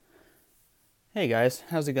Hey guys,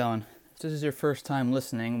 how's it going? If this is your first time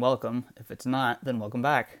listening, welcome. If it's not, then welcome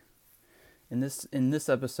back. In this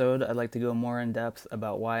episode, I'd like to go more in depth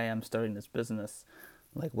about why I'm starting this business,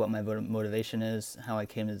 like what my motivation is, how I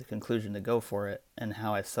came to the conclusion to go for it, and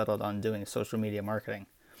how I settled on doing social media marketing.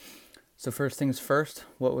 So first things first,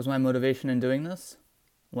 what was my motivation in doing this?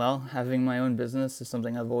 Well, having my own business is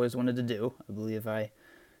something I've always wanted to do. I believe I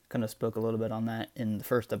kind of spoke a little bit on that in the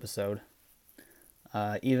first episode.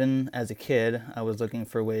 Even as a kid, I was looking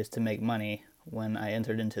for ways to make money. When I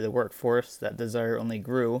entered into the workforce, that desire only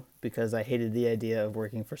grew because I hated the idea of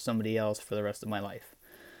working for somebody else for the rest of my life.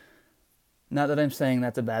 Not that I'm saying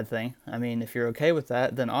that's a bad thing. I mean, if you're okay with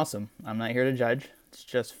that, then awesome. I'm not here to judge. It's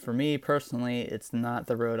just for me personally, it's not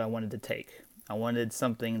the road I wanted to take. I wanted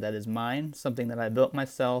something that is mine, something that I built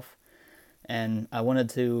myself, and I wanted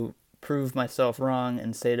to prove myself wrong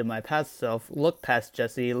and say to my past self, look past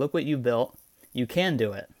Jesse, look what you built. You can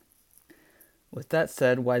do it. With that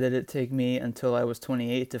said, why did it take me until I was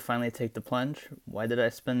 28 to finally take the plunge? Why did I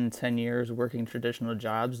spend 10 years working traditional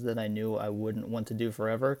jobs that I knew I wouldn't want to do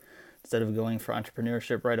forever instead of going for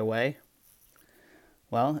entrepreneurship right away?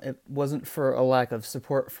 Well, it wasn't for a lack of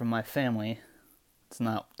support from my family.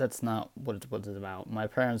 That's not what it's about. My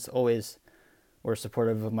parents always were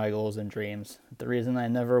supportive of my goals and dreams. The reasons I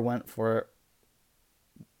never went for it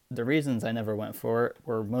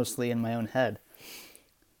were mostly in my own head.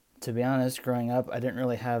 To be honest, growing up, I didn't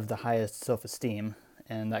really have the highest self-esteem,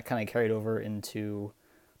 and that kind of carried over into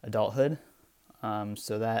adulthood.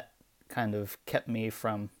 So that kind of kept me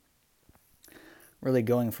from really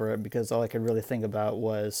going for it because all I could really think about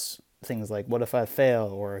was things like, what if I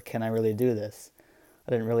fail, or can I really do this?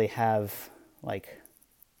 I didn't really have like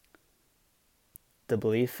the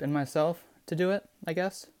belief in myself to do it, I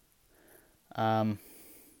guess. Um,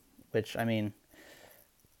 which I mean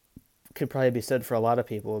could probably be said for a lot of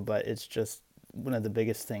people, but it's just one of the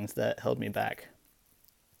biggest things that held me back.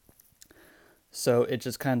 So it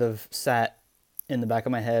just kind of sat in the back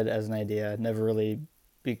of my head as an idea, never really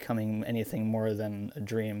becoming anything more than a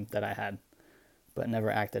dream that I had, but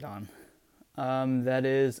never acted on. That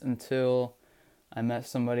is until I met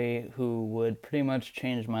somebody who would pretty much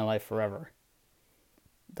change my life forever.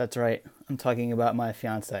 That's right, I'm talking about my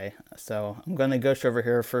fiance. So I'm going to gush over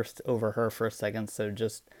her for a second, so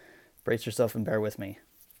just brace yourself and bear with me.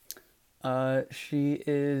 She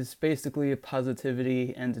is basically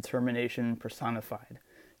positivity and determination personified.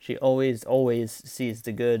 She always sees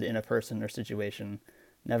the good in a person or situation.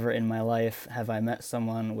 Never in my life have I met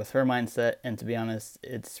someone with her mindset, and to be honest,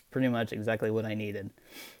 it's pretty much exactly what I needed.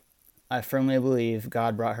 I firmly believe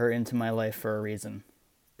God brought her into my life for a reason.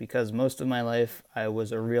 Because most of my life I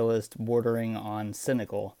was a realist bordering on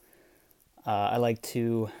cynical. I like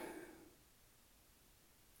to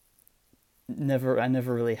I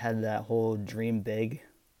never really had that whole dream big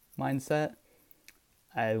mindset.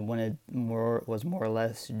 I wanted more was more or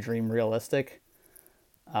less dream realistic.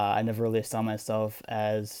 I never really saw myself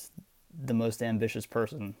as the most ambitious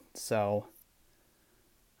person, so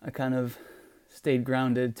I kind of stayed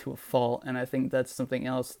grounded to a fault, and I think that's something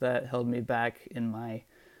else that held me back in my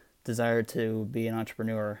desire to be an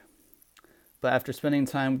entrepreneur. But after spending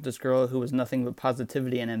time with this girl who was nothing but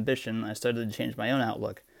positivity and ambition, I started to change my own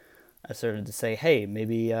outlook. I started to say, "Hey,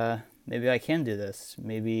 maybe I can do this.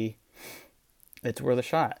 Maybe it's worth a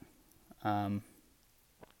shot." Um,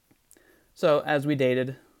 so as we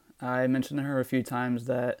dated, I mentioned to her a few times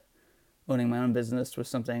that owning my own business was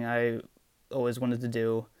something I always wanted to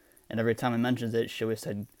do, and every time I mentioned it, she always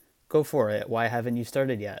said, "Go for it. Why haven't you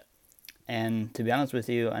started yet?" And to be honest with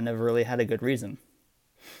you, I never really had a good reason.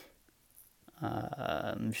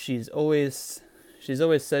 Um, she's always she's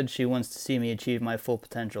always said she wants to see me achieve my full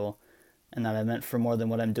potential, and that I meant for more than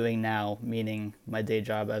what I'm doing now, meaning my day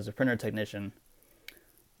job as a printer technician.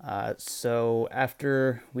 So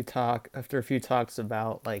after a few talks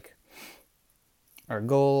about like our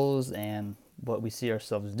goals and what we see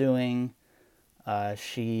ourselves doing,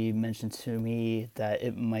 she mentioned to me that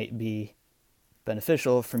it might be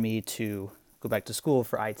beneficial for me to go back to school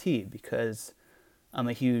for IT because I'm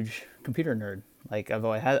a huge computer nerd. Like I've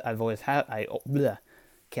always had,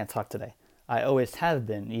 can't talk today. I always have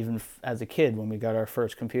been, even as a kid when we got our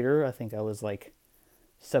first computer. I think I was like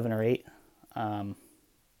 7 or 8. Um,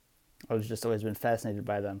 I was just always been fascinated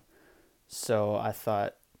by them. So I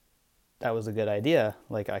thought that was a good idea.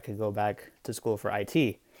 Like I could go back to school for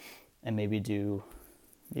IT and maybe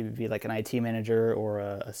be like an IT manager or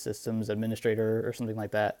a systems administrator or something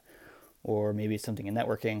like that, or maybe something in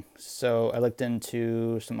networking. So I looked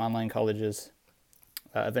into some online colleges.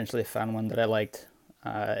 Eventually found one that I liked.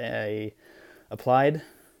 I applied.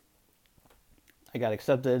 I got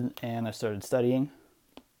accepted and I started studying.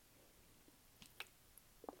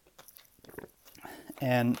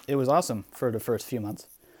 And it was awesome for the first few months.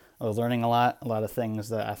 I was learning a lot of things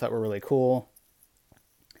that I thought were really cool.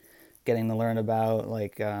 Getting to learn about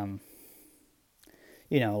like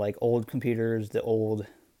old computers, the old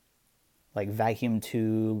like vacuum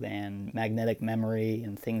tube and magnetic memory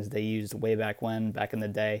and things they used way back in the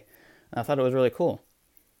day. And I thought it was really cool.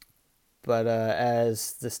 But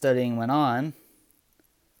as the studying went on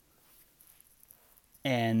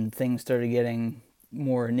and things started getting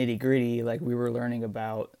more nitty gritty, like we were learning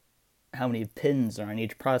about how many pins are on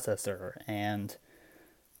each processor, and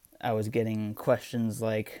I was getting questions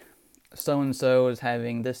like, so-and-so is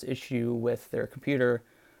having this issue with their computer,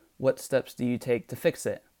 what steps do you take to fix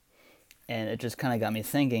it? And it just kind of got me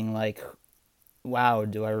thinking, like, wow,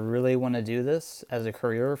 do I really want to do this as a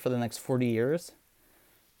career for the next 40 years?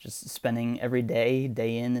 Just spending every day,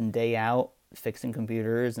 day in and day out, fixing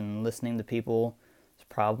computers and listening to people's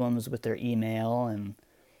problems with their email and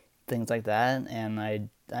things like that. And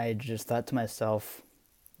I just thought to myself,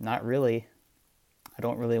 not really. I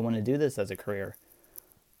don't really want to do this as a career.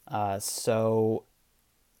 So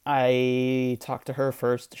I talked to her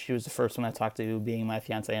first. She was the first one I talked to, being my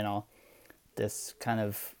fiance and all. This kind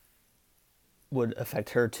of would affect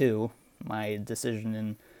her too. My decision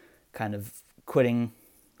in kind of quitting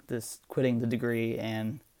the degree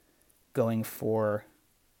and going for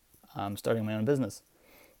starting my own business,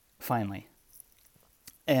 finally.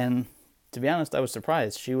 And to be honest, I was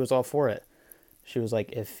surprised. She was all for it. She was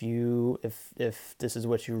like, if this is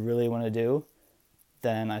what you really want to do,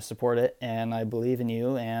 then I support it and I believe in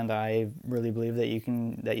you and I really believe that you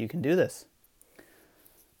can do this.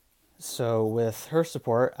 So with her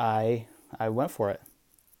support, I went for it.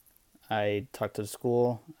 I talked to the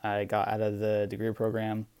school, I got out of the degree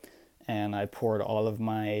program, and I poured all of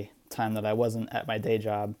my time that I wasn't at my day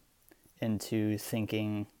job into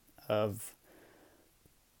thinking of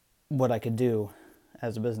what I could do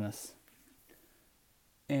as a business.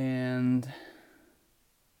 And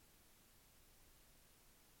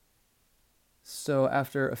so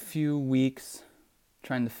after a few weeks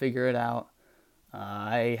trying to figure it out,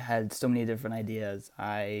 I had so many different ideas.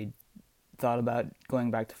 I thought about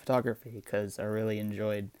going back to photography because I really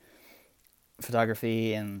enjoyed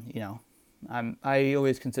photography, and I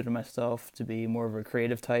always consider myself to be more of a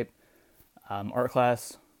creative type. Art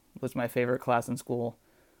class was my favorite class in school.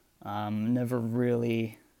 Never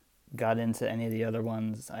really got into any of the other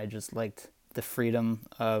ones. I just liked the freedom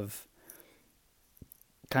of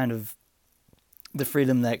kind of the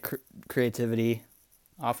freedom that creativity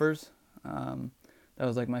offers. That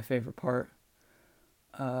was like my favorite part.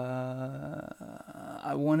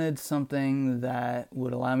 I wanted something that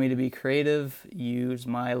would allow me to be creative, use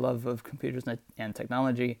my love of computers and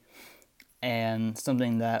technology, and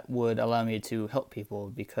something that would allow me to help people,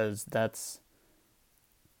 because that's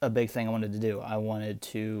a big thing I wanted to do. I wanted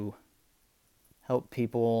to help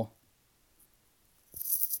people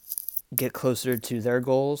get closer to their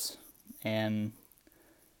goals and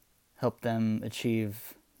help them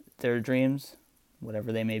achieve their dreams,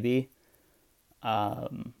 whatever they may be.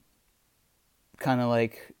 Kind of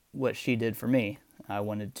like what she did for me. I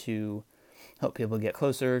wanted to help people get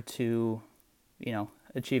closer to,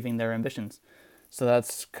 achieving their ambitions. So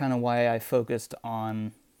that's kind of why I focused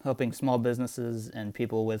on helping small businesses and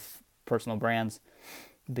people with personal brands,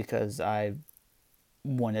 because I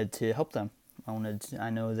wanted to help them. I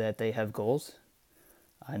know that they have goals.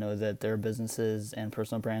 I know that their businesses and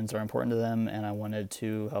personal brands are important to them, and I wanted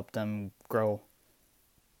to help them grow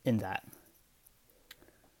in that.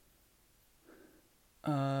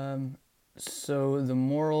 So the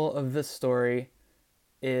moral of this story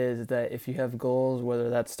is that if you have goals, whether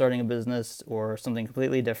that's starting a business or something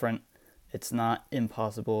completely different, it's not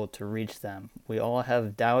impossible to reach them. We all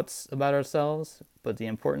have doubts about ourselves, but the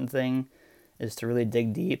important thing is to really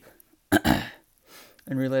dig deep and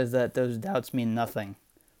realize that those doubts mean nothing.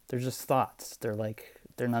 They're just thoughts.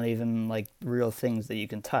 They're not even like real things that you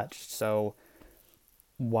can touch. So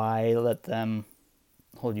why let them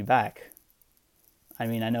hold you back? I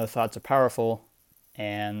mean, I know thoughts are powerful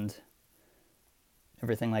and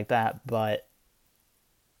everything like that, but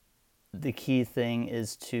the key thing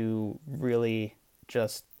is to really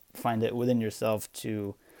just find it within yourself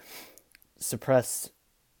to suppress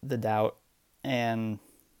the doubt and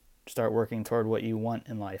start working toward what you want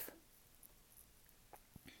in life.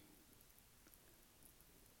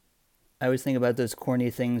 I always think about those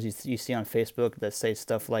corny things you see on Facebook that say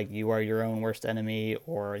stuff like you are your own worst enemy,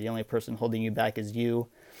 or the only person holding you back is you.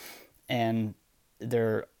 And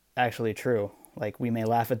they're actually true. Like, we may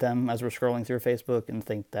laugh at them as we're scrolling through Facebook and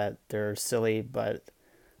think that they're silly, but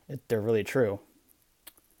they're really true.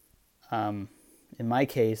 In my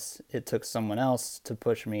case, it took someone else to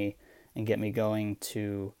push me and get me going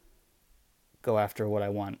to go after what I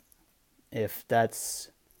want. If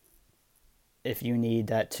you need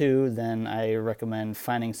that too, then I recommend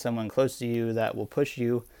finding someone close to you that will push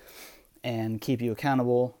you and keep you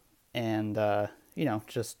accountable. And,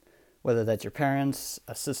 just whether that's your parents,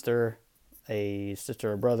 a sister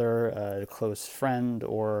or brother, a close friend,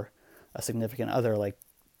 or a significant other, like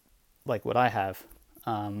what I have.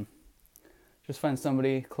 Just find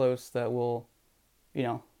somebody close that will,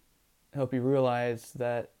 help you realize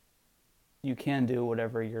that you can do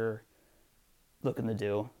whatever you're looking to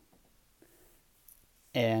do.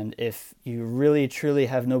 And if you really, truly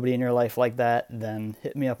have nobody in your life like that, then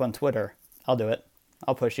hit me up on Twitter. I'll do it.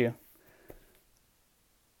 I'll push you.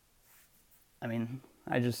 I mean,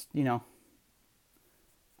 I'm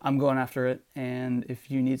going after it. And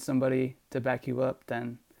if you need somebody to back you up,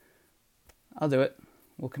 then I'll do it.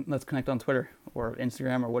 Let's connect on Twitter or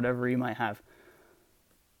Instagram or whatever you might have.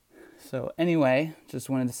 So anyway, just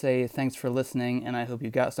wanted to say thanks for listening, and I hope you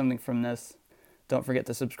got something from this. Don't forget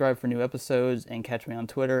to subscribe for new episodes and catch me on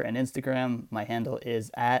Twitter and Instagram. My handle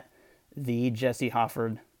is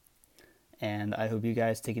 @TheJesseHofford. And I hope you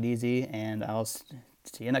guys take it easy, and I'll see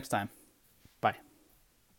you next time.